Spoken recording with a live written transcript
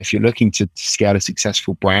If you're looking to scale a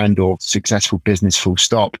successful brand or successful business full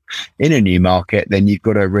stop in a new market, then you've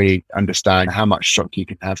got to really understand how much stock you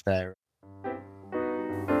can have there.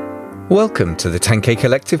 Welcome to the 10K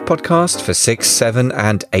Collective podcast for 6, 7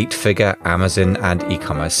 and 8-figure Amazon and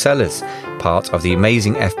e-commerce sellers, part of the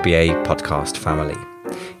amazing FBA podcast family.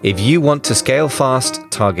 If you want to scale fast,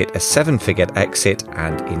 target a 7-figure exit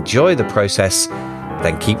and enjoy the process,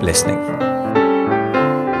 then keep listening.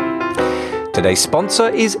 Today's sponsor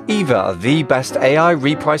is Eva, the best AI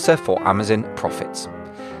repricer for Amazon profits.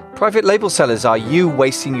 Private label sellers are you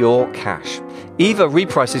wasting your cash. Eva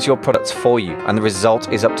reprices your products for you, and the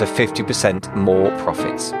result is up to 50% more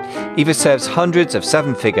profits. Eva serves hundreds of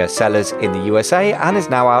 7-figure sellers in the USA and is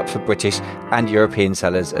now out for British and European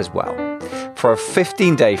sellers as well. For a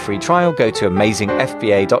 15-day free trial, go to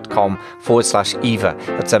amazingfba.com/EVA.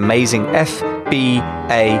 That's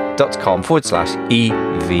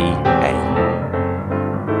amazingfba.com/EVA.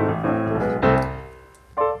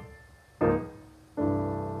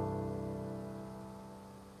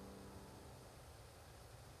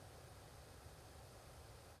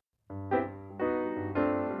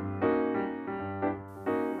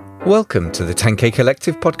 Welcome to the 10K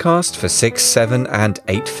Collective podcast for 6, 7 and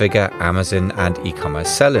 8-figure Amazon and e-commerce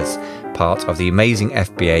sellers, part of the amazing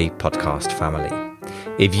FBA podcast family.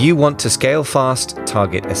 If you want to scale fast,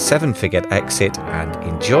 target a 7-figure exit and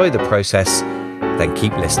enjoy the process, then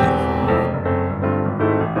keep listening.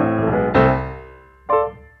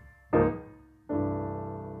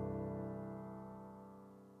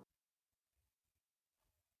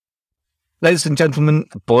 Ladies and gentlemen,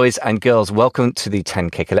 boys and girls, welcome to the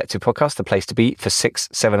 10K Collective podcast, the place to be for 6,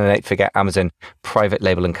 7 and 8-figure Amazon private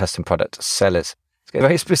label and custom product sellers. It's a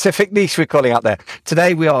very specific niche we're calling out there.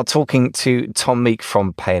 Today we are talking to Tom Meek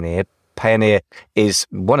from Payoneer. Payoneer is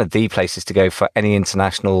one of the places to go for any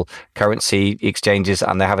international currency exchanges,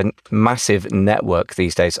 and they have a massive network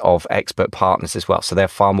these days of expert partners as well. So they're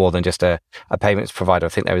far more than just a payments provider. I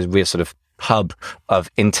think they're a real sort of hub of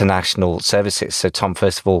international services. So Tom,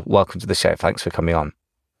 first of all, welcome to the show. Thanks for coming on.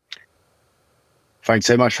 Thanks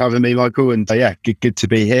so much for having me, Michael. And good to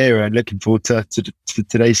be here and looking forward to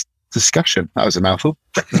today's discussion. That was a mouthful.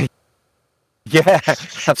 Yeah,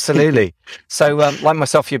 absolutely. So like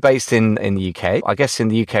myself, you're based in the UK. I guess in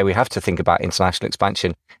the UK, we have to think about international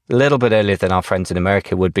expansion a little bit earlier than our friends in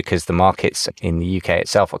America would, because the markets in the UK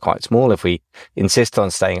itself are quite small if we insist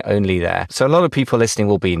on staying only there. So a lot of people listening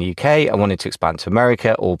will be in the UK and wanting to expand to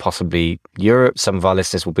America or possibly Europe. Some of our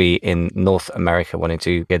listeners will be in North America wanting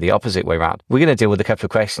to go the opposite way around. We're going to deal with a couple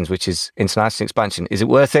of questions, which is international expansion. Is it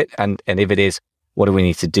worth it? And if it is, what do we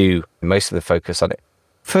need to do? Most of the focus on it.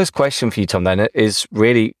 First question for you, Tom, then, is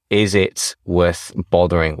really, is it worth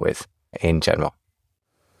bothering with in general?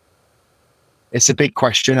 It's a big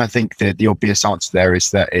question. I think that the obvious answer there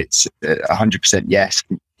is that it's 100% yes.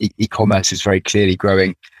 E-commerce is very clearly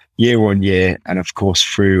growing year on year. And of course,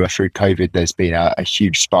 through COVID, there's been a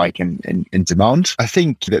huge spike in demand. I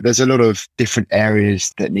think that there's a lot of different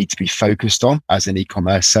areas that need to be focused on as an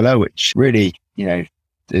e-commerce seller, which really,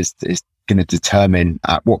 is going to determine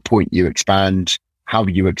at what point you expand, how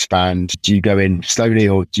you expand. Do you go in slowly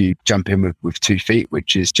or do you jump in with 2 feet,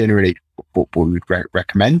 which is generally what we would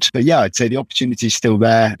recommend. But yeah, I'd say the opportunity is still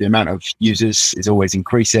there. The amount of users is always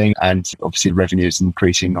increasing, and obviously the revenue is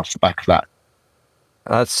increasing off the back of that.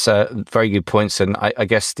 That's very good points. And I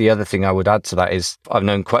guess the other thing I would add to that is I've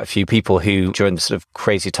known quite a few people who, during the sort of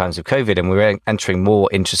crazy times of COVID, and we're entering more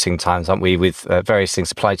interesting times, aren't we, with various things,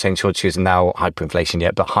 supply chain shortages and now hyperinflation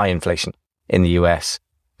yet, but high inflation in the US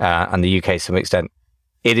and the UK to some extent.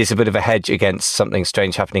 It is a bit of a hedge against something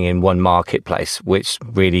strange happening in one marketplace, which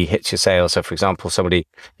really hits your sales. So, for example, somebody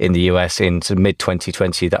in the US in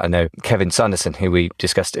mid-2020 that I know, Kevin Sanderson, who we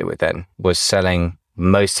discussed it with then, was selling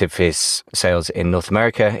most of his sales in North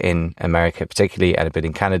America, in America particularly, and a bit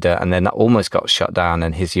in Canada, and then that almost got shut down,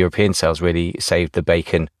 and his European sales really saved the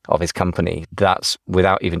bacon of his company. That's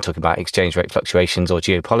without even talking about exchange rate fluctuations or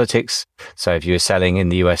geopolitics. So if you were selling in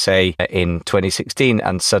the USA in 2016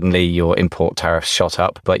 and suddenly your import tariffs shot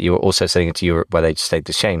up, but you were also selling into Europe where they stayed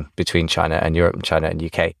the same between China and Europe and China and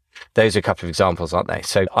UK. Those are a couple of examples, aren't they?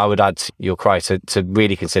 So I would add to your cry to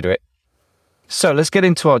really consider it. So let's get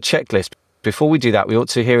into our checklist. Before we do that, we ought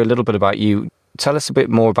to hear a little bit about you. Tell us a bit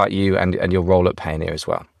more about you and your role at Payoneer as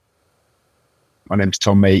well. My name's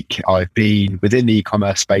Tom Meek. I've been within the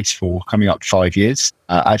e-commerce space for coming up 5 years.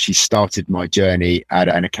 I actually started my journey at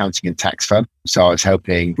an accounting and tax firm. So I was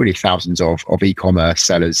helping really thousands of e-commerce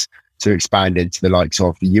sellers to expand into the likes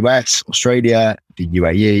of the US, Australia, the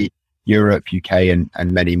UAE, Europe, UK, and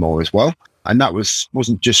many more as well. And that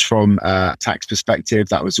wasn't just from a tax perspective.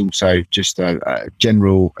 That was also just a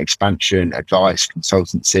general expansion, advice,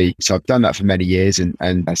 consultancy. So I've done that for many years and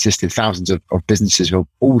assisted thousands of businesses of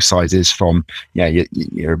all sizes, from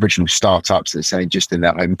your original startups that are selling just in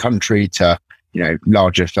their home country to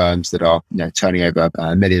larger firms that are turning over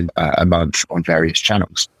 $1 million a month on various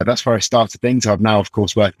channels. But that's where I started things. I'm now, of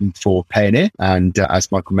course, working for Payoneer. And as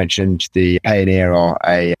Michael mentioned, the Payoneer are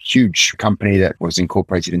a huge company that was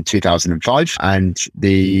incorporated in 2005. And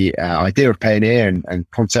the idea of Payoneer and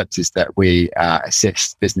concept is that we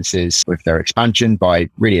assist businesses with their expansion by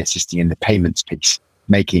really assisting in the payments piece,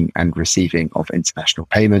 making and receiving of international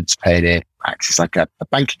payments. Payoneer acts as like a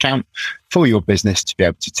bank account for your business to be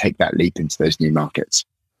able to take that leap into those new markets.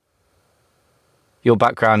 Your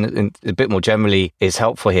background and a bit more generally is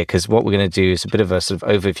helpful here, because what we're going to do is a bit of a sort of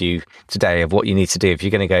overview today of what you need to do. If you're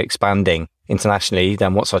going to go expanding internationally,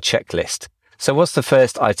 then what's our checklist? So what's the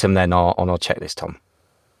first item then on our checklist, Tom?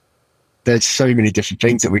 There's so many different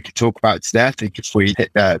things that we could talk about today. I think if we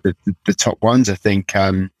hit the top ones, I think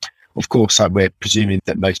of course, we're presuming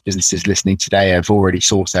that most businesses listening today have already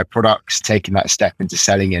sourced their products, taken that step into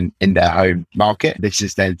selling in their home market. This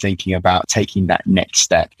is then thinking about taking that next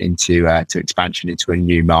step into to expansion into a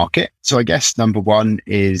new market. So I guess number one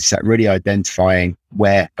is really identifying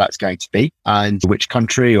where that's going to be and which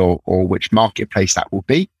country or which marketplace that will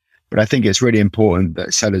be. But I think it's really important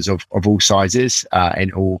that sellers of all sizes,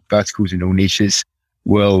 in all verticals, in all niches,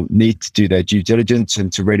 will need to do their due diligence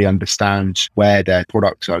and to really understand where their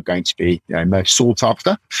products are going to be most sought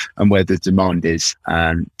after and where the demand is,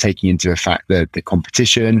 and taking into effect the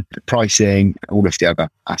competition, the pricing, all of the other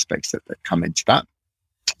aspects that come into that.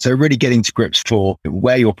 So really getting to grips for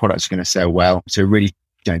where your products are going to sell well. So really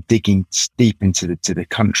digging deep into the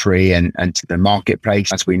country and to the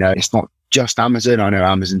marketplace. As we know, it's not just Amazon. I know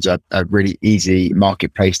Amazon's a really easy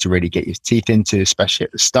marketplace to really get your teeth into, especially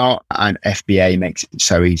at the start. And FBA makes it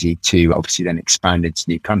so easy to obviously then expand into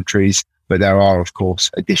new countries. But there are, of course,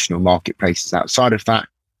 additional marketplaces outside of that.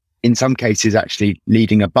 In some cases, actually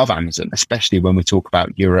leading above Amazon, especially when we talk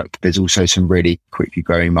about Europe. There's also some really quickly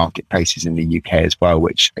growing marketplaces in the UK as well,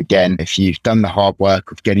 which again, if you've done the hard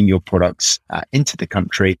work of getting your products into the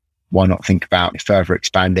country, why not think about further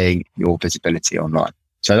expanding your visibility online?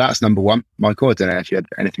 So that's number one. Michael, I don't know if you had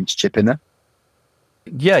anything to chip in there.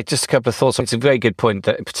 Yeah, just a couple of thoughts. It's a very good point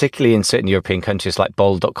that particularly in certain European countries like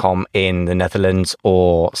Bol.com in the Netherlands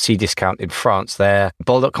or Cdiscount in France,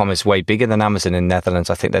 Bol.com is way bigger than Amazon in the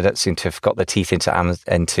Netherlands. I think they don't seem to have got their teeth into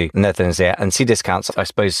the Netherlands there. And Cdiscount, I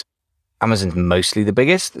suppose Amazon's mostly the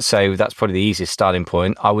biggest. So that's probably the easiest starting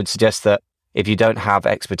point. I would suggest that if you don't have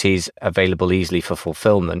expertise available easily for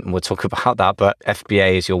fulfillment, and we'll talk about that, but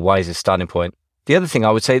FBA is your wisest starting point. The other thing I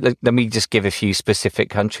would say, let me just give a few specific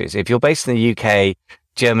countries. If you're based in the UK,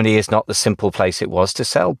 Germany is not the simple place it was to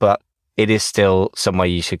sell, but it is still somewhere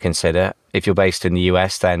you should consider. If you're based in the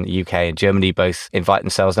US, then UK and Germany both invite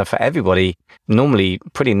themselves. Now, for everybody, normally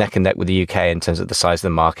pretty neck and neck with the UK in terms of the size of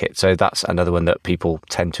the market. So that's another one that people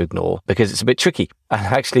tend to ignore because it's a bit tricky. And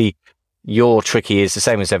actually, your tricky is the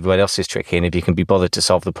same as everyone else's tricky. And if you can be bothered to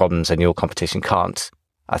solve the problems and your competition can't,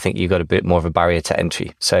 I think you've got a bit more of a barrier to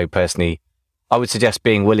entry. So personally, I would suggest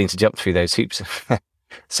being willing to jump through those hoops.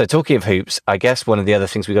 So talking of hoops, I guess one of the other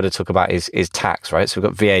things we've got to talk about is tax, right? So we've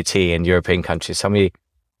got VAT in European countries.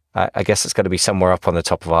 I guess it's got to be somewhere up on the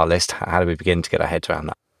top of our list. How do we begin to get our heads around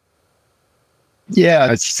that? Yeah,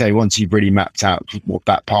 as you say, once you've really mapped out what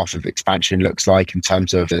that path of expansion looks like in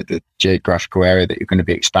terms of the geographical area that you're going to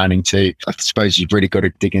be expanding to, I suppose you've really got to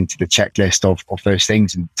dig into the checklist of those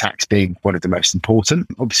things, and tax being one of the most important.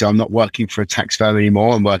 Obviously, I'm not working for a tax firm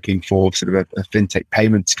anymore. I'm working for sort of a fintech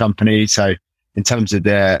payments company. So in terms of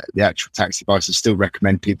the actual tax advice, I still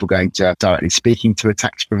recommend people going to directly speaking to a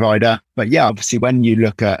tax provider. But yeah, obviously, when you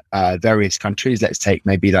look at various countries, let's take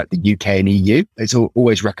maybe like the UK and EU, it's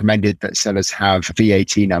always recommended that sellers have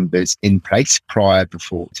VAT numbers in place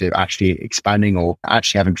before to actually expanding or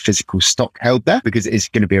actually having physical stock held there, because it is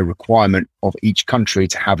going to be a requirement of each country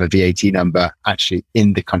to have a VAT number actually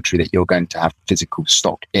in the country that you're going to have physical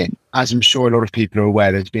stock in. As I'm sure a lot of people are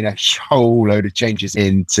aware, there's been a whole load of changes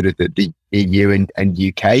in sort of the EU and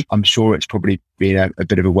UK. I'm sure it's probably been a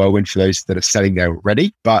bit of a whirlwind for those that are selling there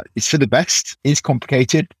already, but it's for the best. It's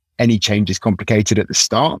complicated. Any change is complicated at the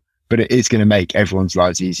start, but it is going to make everyone's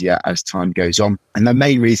lives easier as time goes on. And the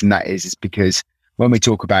main reason that is because when we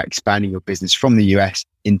talk about expanding your business from the US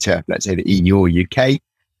into, let's say, the EU or UK,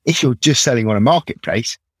 if you're just selling on a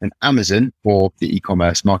marketplace, then Amazon or the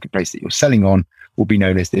e-commerce marketplace that you're selling on will be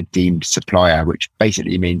known as the deemed supplier, which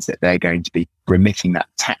basically means that they're going to be remitting that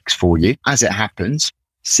tax for you as it happens,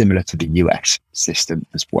 similar to the US system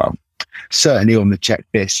as well. certainly on the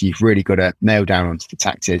checklist, you've really got to nail down onto the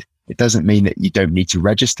taxes. It doesn't mean that you don't need to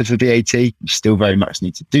register for VAT. You still very much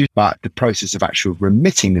need to do, but the process of actual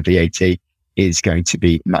remitting the VAT is going to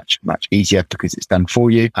be much, much easier because it's done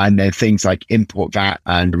for you. And then things like import VAT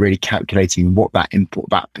and really calculating what that import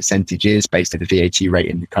VAT percentage is based on the VAT rate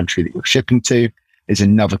in the country that you're shipping to is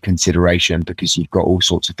another consideration, because you've got all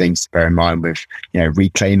sorts of things to bear in mind with,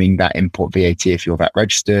 reclaiming that import VAT if you're VAT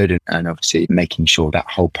registered, and obviously making sure that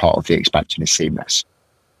whole part of the expansion is seamless.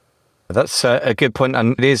 That's a good point.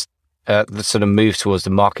 And it is the sort of move towards the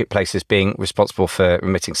marketplaces being responsible for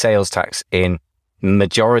remitting sales tax in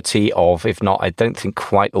majority of, if not, I don't think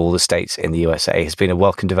quite all the states in the USA, has been a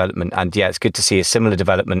welcome development. And yeah, it's good to see a similar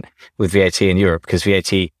development with VAT in Europe, because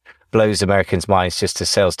VAT blows Americans' minds just as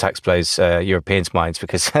sales tax blows Europeans' minds,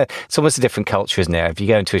 because it's almost a different culture, isn't it? If you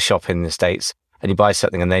go into a shop in the States and you buy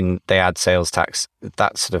something and then they add sales tax,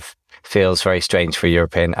 that sort of feels very strange for a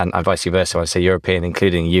European, and vice versa. I say European,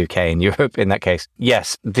 including UK and Europe in that case.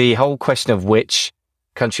 Yes, the whole question of which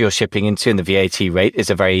country you're shipping into and the VAT rate is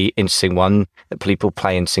a very interesting one that people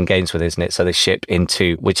play interesting games with, isn't it? So they ship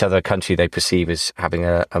into which other country they perceive as having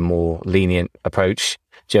a more lenient approach.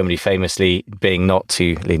 Germany famously being not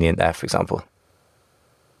too lenient there, for example.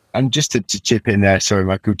 And just to chip in there, sorry,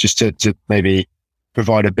 Michael, just to maybe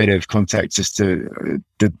provide a bit of context as to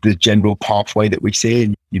the general pathway that we see.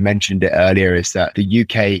 And you mentioned it earlier, is that the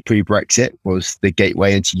UK pre-Brexit was the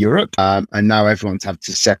gateway into Europe. And now everyone's had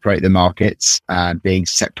to separate the markets, being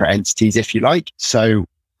separate entities, if you like. So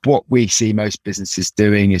what we see most businesses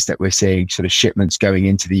doing is that we're seeing sort of shipments going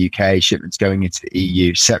into the UK, shipments going into the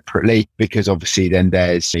EU separately, because obviously then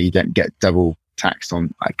you don't get double taxed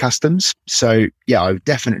on customs. So yeah, I would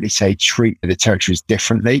definitely say treat the territories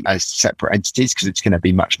differently as separate entities, because it's going to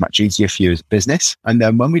be much, much easier for you as a business. And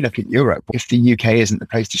then when we look at Europe, if the UK isn't the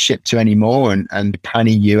place to ship to anymore, and the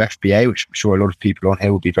pan-EU FBA, which I'm sure a lot of people on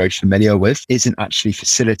here will be very familiar with, isn't actually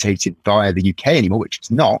facilitated via the UK anymore, which it's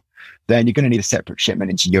not, then you're going to need a separate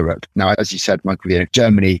shipment into Europe. Now, as you said, Michael,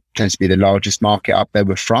 Germany tends to be the largest market up there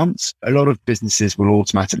with France. A lot of businesses will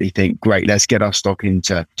automatically think, great, let's get our stock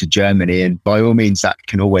into Germany. And by all means, that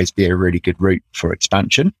can always be a really good route for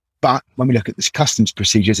expansion. But when we look at this customs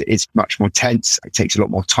procedures, it is much more tense. It takes a lot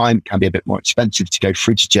more time. It can be a bit more expensive to go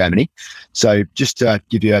through to Germany. So just to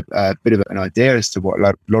give you a bit of an idea as to what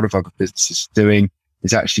a lot of other businesses are doing,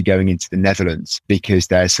 is actually going into the Netherlands, because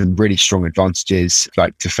there's some really strong advantages,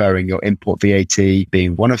 like deferring your import VAT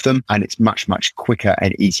being one of them. And it's much, much quicker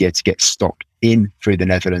and easier to get stock in through the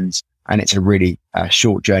Netherlands. And it's a really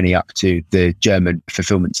short journey up to the German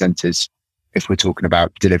fulfillment centers if we're talking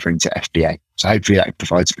about delivering to FBA. So hopefully that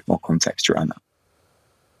provides a bit more context around that.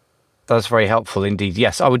 That's very helpful indeed.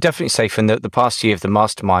 Yes, I would definitely say from the past year of the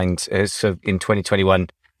mastermind sort of in 2021,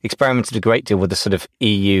 experimented a great deal with the sort of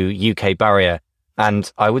EU-UK barrier.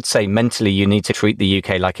 And I would say mentally, you need to treat the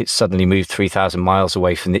UK like it's suddenly moved 3,000 miles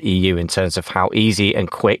away from the EU in terms of how easy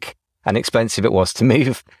and quick and expensive it was to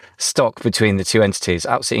move stock between the two entities.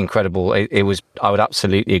 Absolutely incredible. It was, I would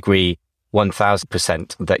absolutely agree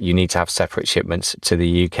 1,000% that you need to have separate shipments to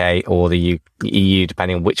the UK or the EU,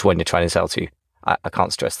 depending on which one you're trying to sell to. I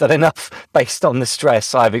can't stress that enough based on the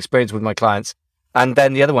stress I've experienced with my clients. And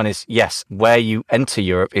then the other one is, yes, where you enter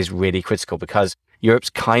Europe is really critical, because Europe's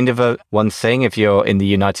kind of a one thing if you're in the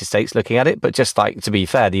United States looking at it. But just like, to be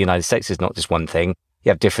fair, the United States is not just one thing. You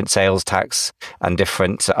have different sales tax and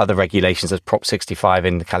different other regulations. There's Prop 65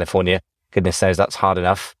 in California. Goodness knows that's hard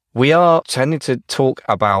enough. We are tending to talk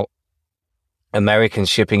about Americans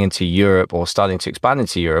shipping into Europe or starting to expand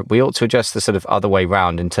into Europe. We ought to adjust the sort of other way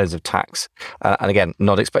round in terms of tax. And again,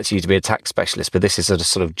 not expecting you to be a tax specialist, but this is a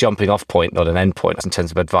sort of jumping off point, not an end point in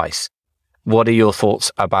terms of advice. What are your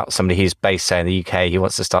thoughts about somebody who's based, say, in the UK, who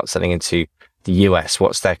wants to start selling into the US?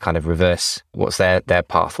 What's their kind of reverse? What's their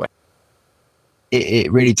pathway?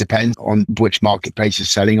 It really depends on which marketplace you're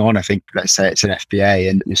selling on. I think, let's say it's an FBA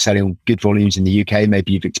and you're selling good volumes in the UK.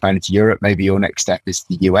 Maybe you've expanded to Europe. Maybe your next step is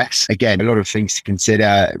the US. Again, a lot of things to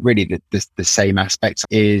consider. Really, the same aspects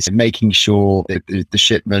is making sure that the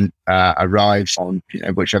shipment arrives on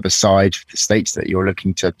whichever side of the states that you're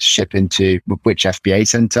looking to ship into, which FBA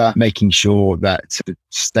center, making sure that the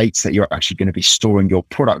states that you're actually going to be storing your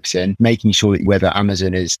products in, making sure that whether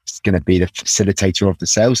Amazon is going to be the facilitator of the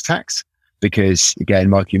sales tax. Because again,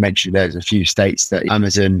 Mike, you mentioned there's a few states that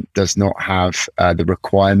Amazon does not have the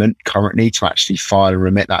requirement currently to actually file and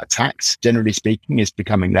remit that tax. Generally speaking, it's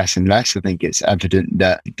becoming less and less. I think it's evident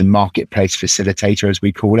that the marketplace facilitator, as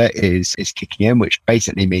we call it, is kicking in, which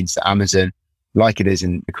basically means that Amazon, like it is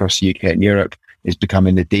across the UK and Europe, is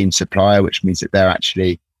becoming the deemed supplier, which means that they're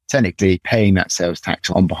actually technically paying that sales tax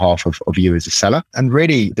on behalf of you as a seller. And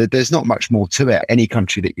really, there's not much more to it. Any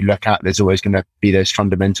country that you look at, there's always going to be those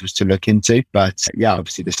fundamentals to look into. But yeah,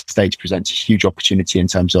 obviously the States presents a huge opportunity in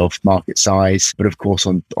terms of market size. But of course,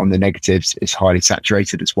 on the negatives, it's highly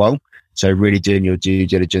saturated as well. So really doing your due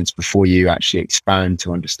diligence before you actually expand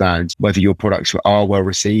to understand whether your products are well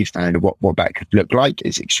received and what that could look like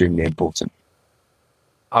is extremely important.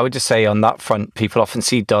 I would just say on that front, people often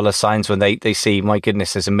see dollar signs when they see, my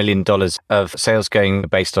goodness, there's $1 million of sales going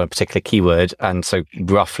based on a particular keyword. And so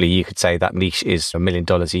roughly you could say that niche is $1 million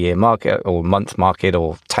a year market or month market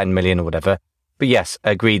or 10 million or whatever. But yes,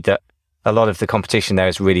 agreed that a lot of the competition there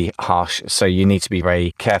is really harsh. So you need to be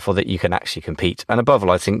very careful that you can actually compete. And above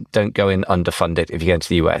all, I think don't go in underfunded if you go into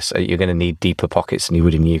the US. You're going to need deeper pockets than you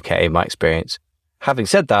would in the UK, in my experience. Having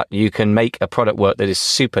said that, you can make a product work that is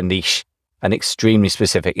super niche and extremely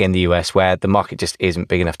specific in the US where the market just isn't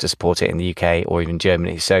big enough to support it in the UK or even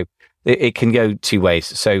Germany. So it can go two ways.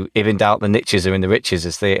 So if in doubt, the niches are in the riches,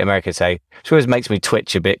 as the Americans say, which always makes me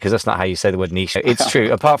twitch a bit because that's not how you say the word niche. It's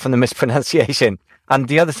true, apart from the mispronunciation. And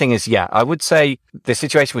the other thing is, yeah, I would say the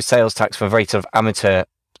situation with sales tax for a very sort of amateur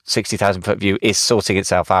 60,000 foot view is sorting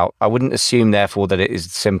itself out. I wouldn't assume, therefore, that it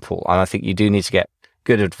is simple. And I think you do need to get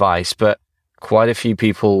good advice, but quite a few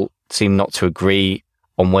people seem not to agree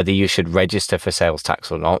on whether you should register for sales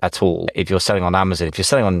tax or not at all. If you're selling on Amazon, if you're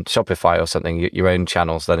selling on Shopify or something, your own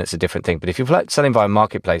channels, then it's a different thing. But if you're selling via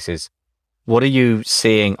marketplaces, what are you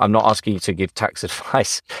seeing? I'm not asking you to give tax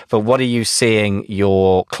advice, but what are you seeing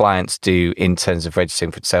your clients do in terms of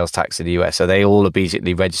registering for sales tax in the US? Are they all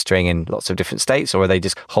immediately registering in lots of different states, or are they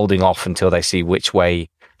just holding off until they see which way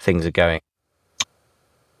things are going?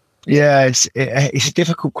 Yeah, it's a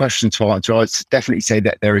difficult question to answer. I'd definitely say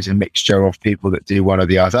that there is a mixture of people that do one or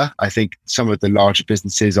the other. I think some of the larger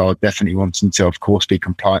businesses are definitely wanting to, of course, be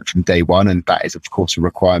compliant from day one. And that is, of course, a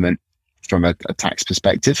requirement from a tax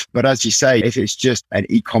perspective. But as you say, if it's just an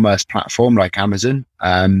e-commerce platform like Amazon,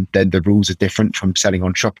 then the rules are different from selling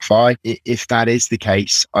on Shopify. If that is the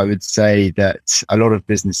case, I would say that a lot of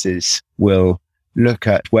businesses will look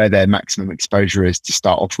at where their maximum exposure is to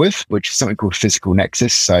start off with, which is something called physical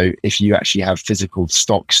nexus. So if you actually have physical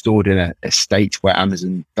stock stored in a state where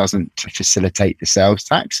Amazon doesn't facilitate the sales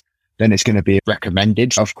tax, then it's going to be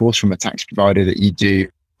recommended, of course, from a tax provider that you do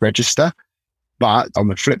register. But on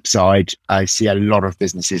the flip side, I see a lot of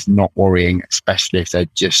businesses not worrying, especially if they're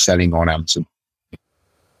just selling on Amazon.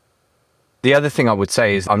 The other thing I would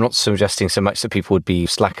say is I'm not suggesting so much that people would be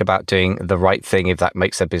slack about doing the right thing if that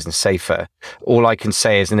makes their business safer. All I can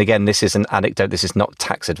say is, and again, this is an anecdote, this is not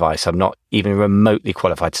tax advice. I'm not even remotely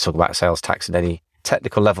qualified to talk about sales tax at any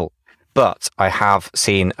technical level. But I have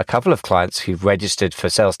seen a couple of clients who've registered for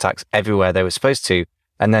sales tax everywhere they were supposed to,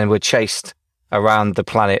 and then were chased around the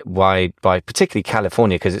planet wide by particularly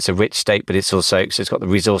California, because it's a rich state, but it's also, so it's got the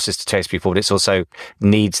resources to chase people, but it's also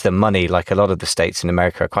needs the money. Like a lot of the states in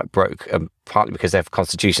America are quite broke, partly because they have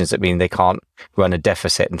constitutions that mean they can't run a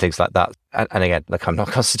deficit and things like that. And again, look, I'm not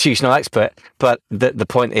a constitutional expert, but the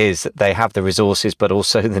point is that they have the resources, but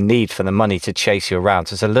also the need for the money to chase you around.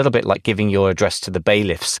 So it's a little bit like giving your address to the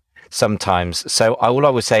bailiffs sometimes. So all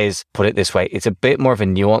I would say is, put it this way, it's a bit more of a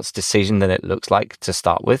nuanced decision than it looks like to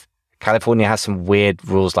start with. California has some weird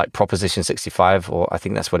rules like Proposition 65, or I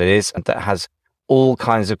think that's what it is, and that has all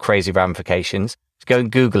kinds of crazy ramifications. Go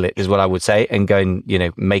and Google it is what I would say, and go and,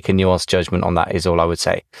 make a nuanced judgment on that is all I would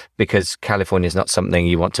say, because California is not something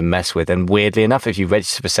you want to mess with. And weirdly enough, if you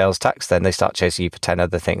register for sales tax, then they start chasing you for 10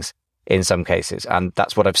 other things in some cases. And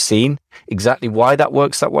that's what I've seen. Exactly why that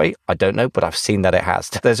works that way, I don't know, but I've seen that it has.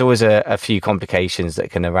 There's always a few complications that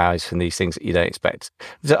can arise from these things that you don't expect.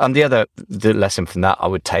 And the lesson from that I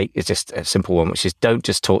would take is just a simple one, which is don't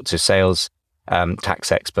just talk to sales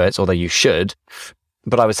tax experts, although you should.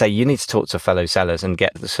 But I would say you need to talk to fellow sellers and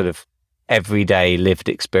get the sort of everyday lived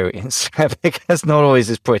experience, because not always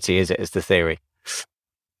as pretty, is it, as the theory.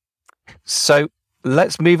 So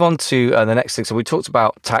let's move on to the next thing. So we talked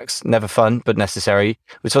about tax, never fun, but necessary.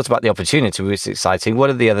 We talked about the opportunity, which is exciting. What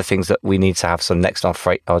are the other things that we need to have next on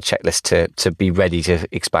our checklist to be ready to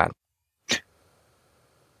expand?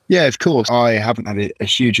 Yeah, of course. I haven't had a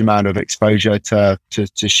huge amount of exposure to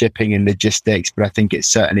shipping and logistics, but I think it's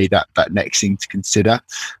certainly that next thing to consider.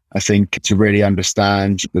 I think to really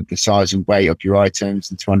understand the size and weight of your items,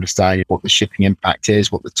 and to understand what the shipping impact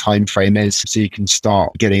is, what the time frame is, so you can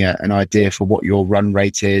start getting an idea for what your run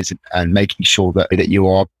rate is, and making sure that you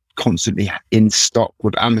are constantly in stock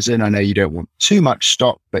with Amazon. I know you don't want too much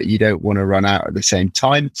stock, but you don't want to run out at the same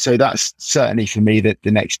time. So that's certainly for me that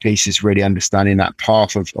the next piece is really understanding that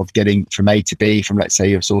path of getting from A to B, from, let's say,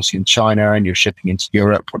 you're sourcing in China and you're shipping into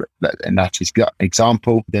Europe, and that is the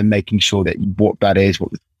example, then making sure that what that is,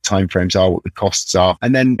 what the timeframes are, what the costs are.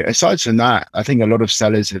 And then aside from that, I think a lot of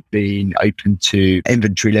sellers have been open to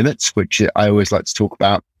inventory limits, which I always like to talk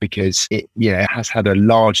about because it has had a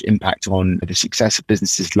large impact on the success of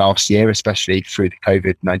businesses last year, especially through the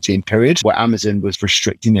COVID-19 period, where Amazon was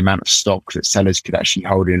restricting the amount of stock that sellers could actually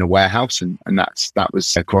hold in a warehouse. And that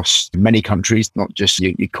was across many countries, not just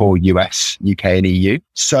your core US, UK and EU.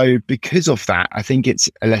 So because of that, I think it's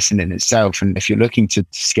a lesson in itself. And if you're looking to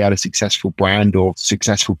scale a successful brand or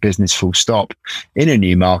successful business full stop in a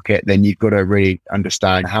new market, then you've got to really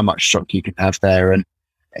understand how much stock you can have there. And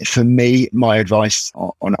for me, my advice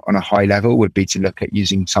on a high level would be to look at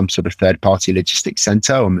using some sort of third-party logistics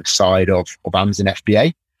center on the side of Amazon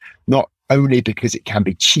FBA, not only because it can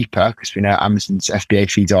be cheaper, because we know Amazon's FBA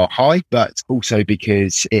fees are high, but also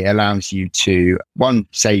because it allows you to, one,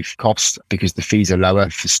 save costs because the fees are lower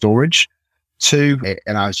for storage. Two, it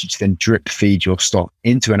allows you to then drip feed your stock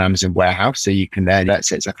into an Amazon warehouse. So you can then, let's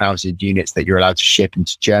say it's 1,000 units that you're allowed to ship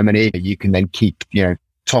into Germany. You can then keep,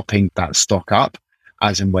 topping that stock up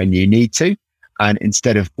as and when you need to. And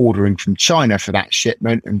instead of ordering from China for that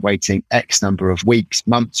shipment and waiting X number of weeks,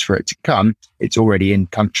 months for it to come, it's already in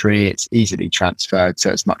country. It's easily transferred. So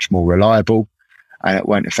it's much more reliable. And it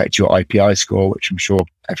won't affect your IPI score, which I'm sure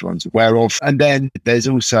everyone's aware of. And then there's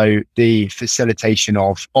also the facilitation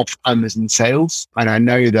of Amazon sales. And I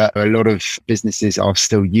know that a lot of businesses are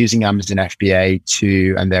still using Amazon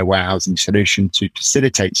FBA and their warehousing solution to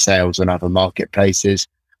facilitate sales on other marketplaces.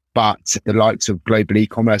 But the likes of Global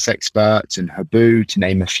E-commerce Experts and Habu, to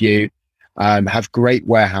name a few, have great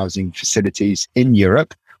warehousing facilities in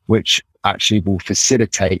Europe, which actually will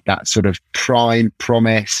facilitate that sort of prime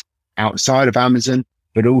promise outside of Amazon,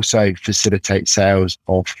 but also facilitate sales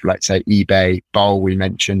of, let's say, eBay, Bol we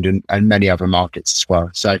mentioned, and many other markets as well.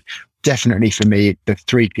 So definitely for me, the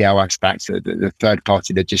 3PL aspect, the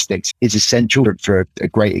third-party logistics, is essential for a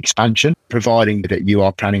great expansion, providing that you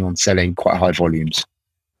are planning on selling quite high volumes.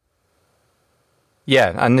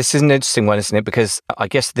 Yeah, and this is an interesting one, isn't it? Because I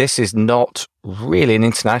guess this is not really an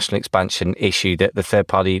international expansion issue, that the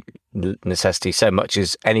third-party necessity so much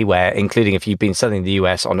as anywhere, including if you've been selling in the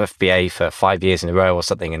US on FBA for 5 years in a row or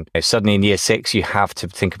something, and suddenly in year 6, you have to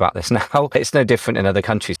think about this now. It's no different in other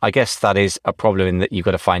countries. I guess that is a problem in that you've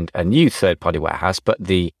got to find a new third-party warehouse, but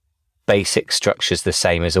the basic structure's the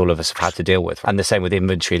same as all of us have had to deal with. And the same with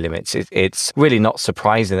inventory limits. It's really not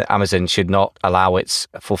surprising that Amazon should not allow its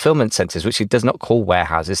fulfillment centers, which it does not call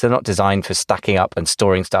warehouses. They're not designed for stacking up and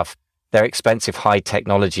storing stuff. They're expensive, high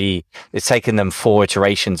technology. It's taken them 4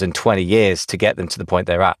 iterations and 20 years to get them to the point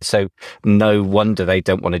they're at. So no wonder they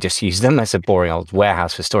don't want to just use them as a boring old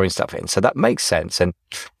warehouse for storing stuff in. So that makes sense. And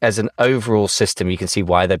as an overall system, you can see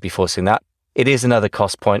why they'd be forcing that. It is another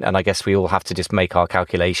cost point, and I guess we all have to just make our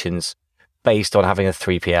calculations based on having a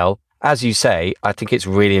 3PL. As you say, I think it's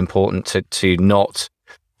really important to not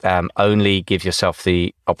only give yourself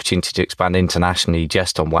the opportunity to expand internationally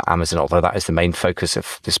just on what Amazon, although that is the main focus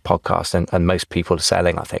of this podcast and most people are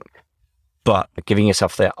selling, I think. But giving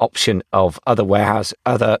yourself the option of other warehouse,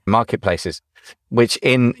 other marketplaces, which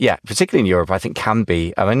particularly in Europe, I think can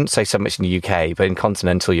be, I wouldn't say so much in the UK, but in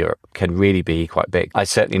continental Europe can really be quite big. I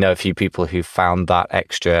certainly know a few people who found that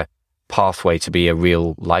extra pathway to be a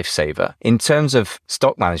real lifesaver. In terms of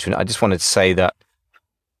stock management, I just wanted to say that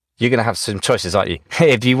you're going to have some choices, aren't you?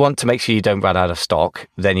 If you want to make sure you don't run out of stock,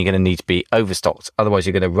 then you're going to need to be overstocked. Otherwise,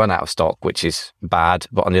 you're going to run out of stock, which is bad.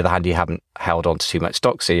 But on the other hand, you haven't held on to too much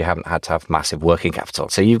stock, so you haven't had to have massive working capital.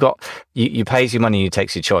 So you've got, you pays your money, you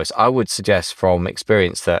takes your choice. I would suggest from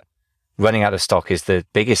experience that running out of stock is the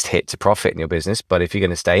biggest hit to profit in your business. But if you're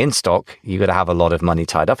going to stay in stock, you've got to have a lot of money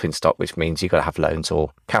tied up in stock, which means you've got to have loans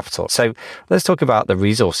or capital. So let's talk about the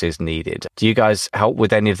resources needed. Do you guys help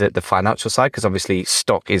with any of the financial side? Because obviously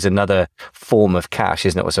stock is another form of cash,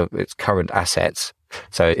 isn't it? So it's current assets.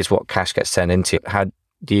 So it's what cash gets turned into. How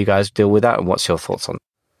do you guys deal with that? And what's your thoughts on it?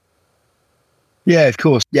 Yeah, of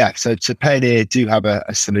course. Yeah. So Payoneer do have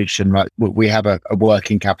a solution, right? We have a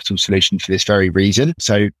working capital solution for this very reason.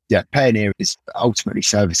 So yeah, Payoneer is ultimately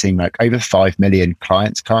servicing like over 5 million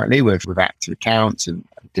clients currently with active accounts and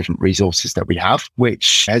different resources that we have,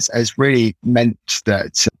 which has really meant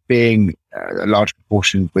that being a large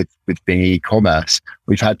proportion with being e-commerce,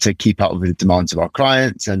 we've had to keep up with the demands of our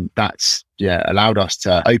clients. And that's allowed us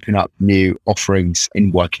to open up new offerings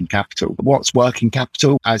in working capital. What's working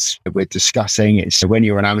capital? As we're discussing, it's when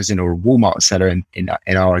you're an Amazon or a Walmart seller, in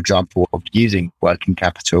our example of using working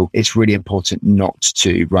capital, it's really important not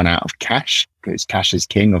to run out of cash, because cash is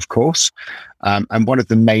king, of course. And one of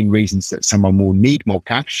the main reasons that someone will need more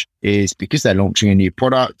cash is because they're launching a new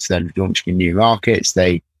product, they're launching in new markets,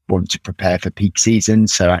 they want to prepare for peak season.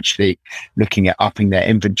 So actually looking at upping their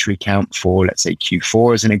inventory count for, let's say,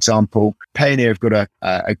 Q4 as an example. Payoneer have got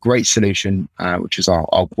a great solution, which is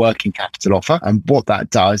our working capital offer. And what that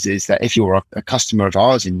does is that if you're a customer of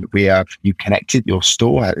ours and we have you connected, your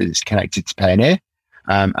store is connected to Payoneer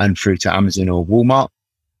and through to Amazon or Walmart,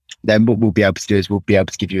 then what we'll be able to do is we'll be able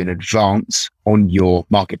to give you an advance on your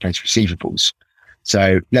marketplace receivables.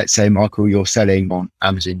 So let's say, Michael, you're selling on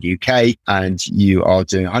Amazon UK and you are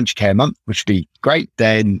doing 100K a month, which would be great.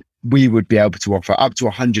 Then we would be able to offer up to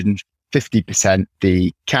 150%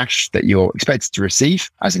 the cash that you're expected to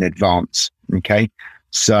receive as an advance. Okay.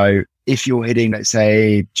 So if you're hitting, let's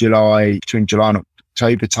say, between July and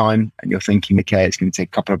October time, and you're thinking, okay, it's going to take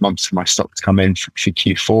a couple of months for my stock to come in for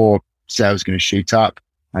Q4, sales are going to shoot up.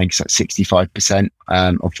 I think it's like 65%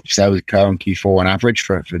 of sales occur on Q4 on average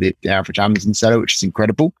for the average Amazon seller, which is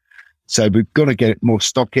incredible. So we've got to get more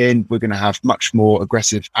stock in. We're going to have much more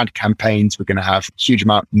aggressive ad campaigns. We're going to have a huge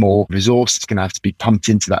amount more resource. It's going to have to be pumped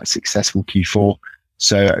into that successful Q4.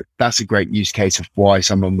 So that's a great use case of why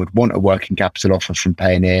someone would want a working capital offer from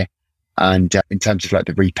Payoneer. And in terms of like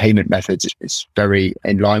the repayment methods, it's very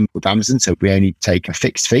in line with Amazon. So we only take a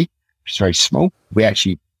fixed fee, which is very small. We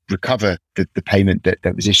actually recover the payment that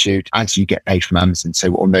was issued as you get paid from Amazon.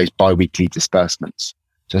 So on those bi-weekly disbursements.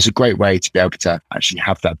 So it's a great way to be able to actually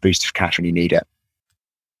have that boost of cash when you need it.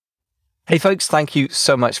 Hey folks, thank you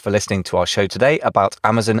so much for listening to our show today about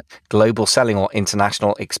Amazon global selling or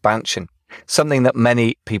international expansion. Something that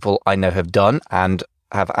many people I know have done and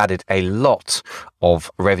have added a lot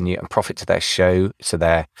of revenue and profit to their show, to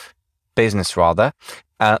their business rather.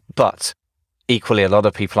 But equally, a lot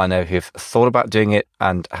of people I know who've thought about doing it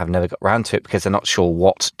and have never got around to it because they're not sure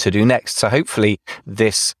what to do next. So hopefully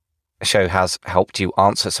this show has helped you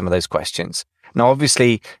answer some of those questions. Now,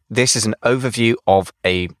 obviously, this is an overview of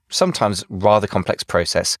a sometimes rather complex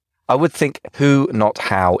process. I would think who, not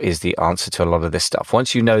how, is the answer to a lot of this stuff.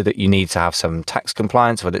 Once you know that you need to have some tax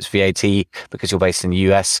compliance, whether it's VAT because you're based in the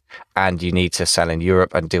US and you need to sell in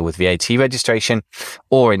Europe and deal with VAT registration,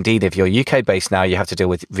 or indeed if you're UK based now, you have to deal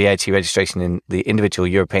with VAT registration in the individual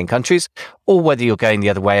European countries, or whether you're going the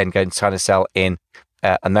other way and trying to sell in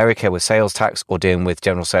America with sales tax or dealing with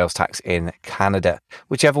general sales tax in Canada.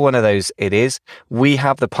 Whichever one of those it is, we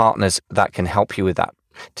have the partners that can help you with that.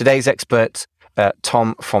 Today's expert,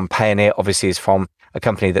 Tom from Payoneer, obviously is from a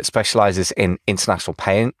company that specializes in international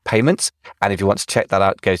payments. And if you want to check that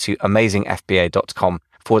out, go to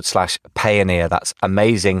amazingfba.com/Payoneer. That's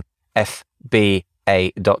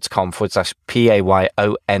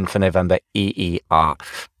amazingfba.com/PAYON for November EER.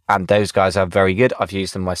 And those guys are very good. I've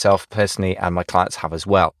used them myself personally, and my clients have as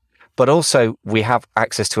well. But also we have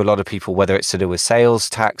access to a lot of people, whether it's to do with sales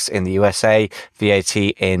tax in the USA, VAT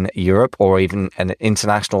in Europe, or even an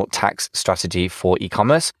international tax strategy for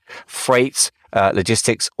e-commerce, freight,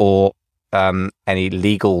 logistics, or any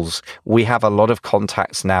legals. We have a lot of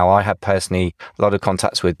contacts now. I have personally a lot of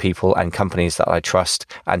contacts with people and companies that I trust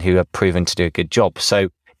and who have proven to do a good job. So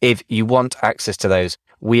if you want access to those,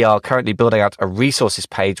 we are currently building out a resources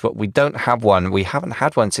page, but we don't have one. We haven't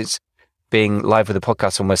had one since being live with the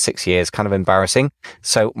podcast almost 6 years, kind of embarrassing.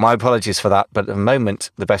 So my apologies for that. But at the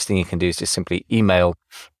moment, the best thing you can do is just simply email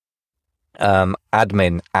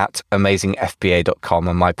admin@amazingfba.com.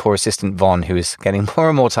 And my poor assistant, Vaughn, who is getting more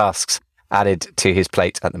and more tasks added to his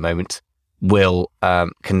plate at the moment, will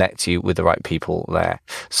connect you with the right people there.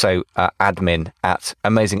 So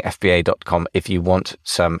admin@amazingfba.com if you want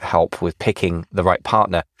some help with picking the right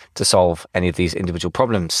partner to solve any of these individual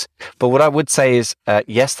problems. But what I would say is,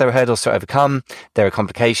 yes, there are hurdles to overcome. There are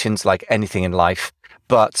complications like anything in life,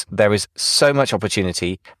 but there is so much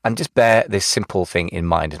opportunity. And just bear this simple thing in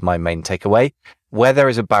mind is my main takeaway. Where there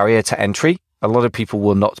is a barrier to entry, a lot of people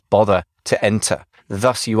will not bother to enter.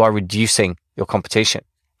 Thus, you are reducing your competition.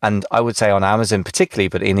 And I would say on Amazon particularly,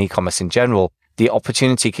 but in e-commerce in general, the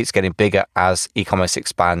opportunity keeps getting bigger as e-commerce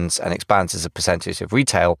expands and expands as a percentage of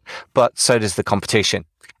retail, but so does the competition.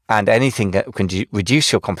 And anything that can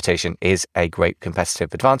reduce your competition is a great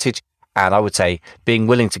competitive advantage. And I would say being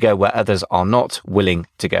willing to go where others are not willing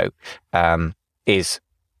to go is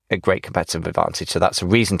a great competitive advantage. So that's a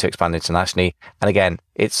reason to expand internationally. And again,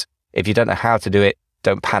 if you don't know how to do it,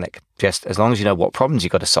 don't panic. Just as long as you know what problems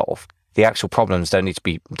you've got to solve. The actual problems don't need to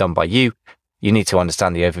be done by you. You need to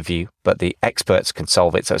understand the overview, but the experts can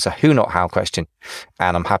solve it. So it's a who, not how question.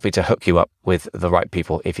 And I'm happy to hook you up with the right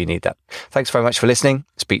people if you need that. Thanks very much for listening.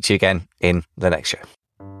 Speak to you again in the next show.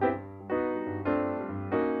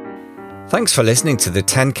 Thanks for listening to the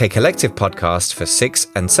 10K Collective podcast for 6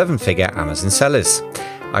 and 7-figure Amazon sellers.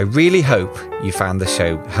 I really hope you found the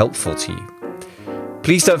show helpful to you.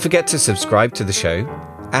 Please don't forget to subscribe to the show.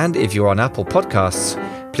 And if you're on Apple Podcasts,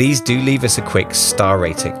 please do leave us a quick star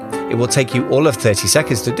rating. It will take you all of 30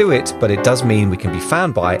 seconds to do it, but it does mean we can be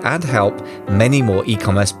found by and help many more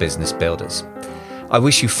e-commerce business builders. I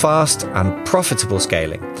wish you fast and profitable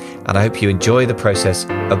scaling, and I hope you enjoy the process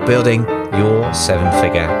of building your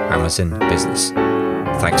 7-figure Amazon business.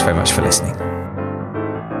 Thanks very much for listening.